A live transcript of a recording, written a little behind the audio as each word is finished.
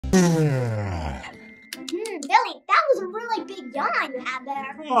Billy, that was a really big yawn you had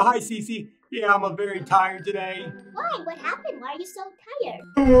there. Oh, hi, Cici. Yeah, I'm very tired today. Why? What happened? Why are you so tired?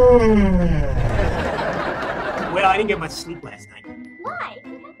 Well, I didn't get much sleep last night. Why?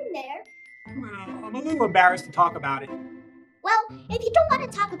 What happened there? Well, I'm a little embarrassed to talk about it. Well, if you don't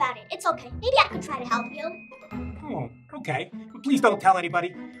want to talk about it, it's okay. Maybe I could try to help you. Oh, okay. But please don't tell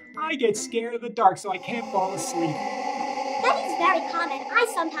anybody. I get scared of the dark, so I can't fall asleep. That is very common. I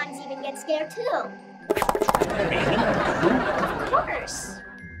sometimes even get scared too. Really? Of course.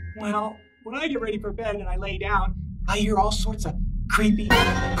 Well, when I get ready for bed and I lay down, I hear all sorts of creepy,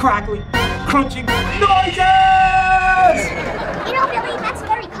 crackling, crunching noises! You know, Billy, that's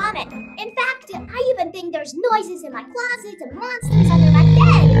very common. In fact, I even think there's noises in my closet and monsters under my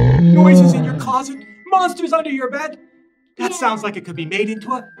bed. Noises in your closet? Monsters under your bed? That Yeah. sounds like it could be made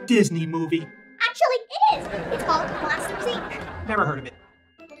into a Disney movie. Actually, it is. It's called Monsters, Inc. Never heard of it.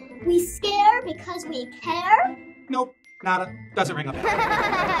 We scare because we care? Nope, nada. Doesn't ring a bell.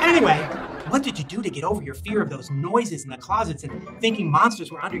 Anyway, what did you do to get over your fear of those noises in the closets and thinking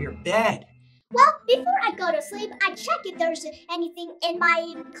monsters were under your bed? Well, before I go to sleep, I check if there's anything in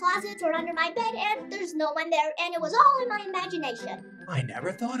my closet or under my bed, and there's no one there, and it was all in my imagination. I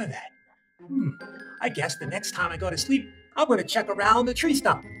never thought of that. I guess the next time I go to sleep, I'm going to check around the tree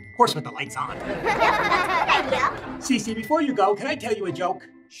stump. Of course, with the lights on. Yep, that's a good idea. Cici, before you go, can I tell you a joke?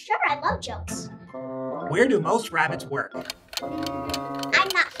 Sure, I love jokes. Where do most rabbits work? I'm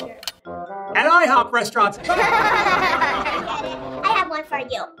not sure. At IHOP restaurants. I get it. I have one for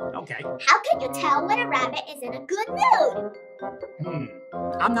you. Okay. How can you tell when a rabbit is in a good mood?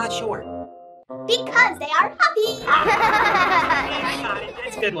 I'm not sure. Because they are happy. I got it.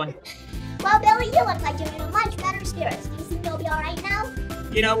 That's a good one. Well, Billy, you look like you're in a much better spirits. Do you think you'll be all right now?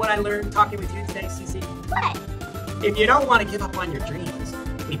 You know what I learned talking with you today, Cici? What? If you don't want to give up on your dreams,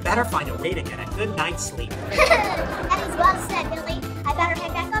 we better find a way to get a good night's sleep. That is well said, Billy. I better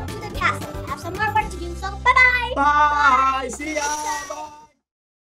head back up to the castle. I have some more work to do, so bye-bye. Bye. See ya. Bye.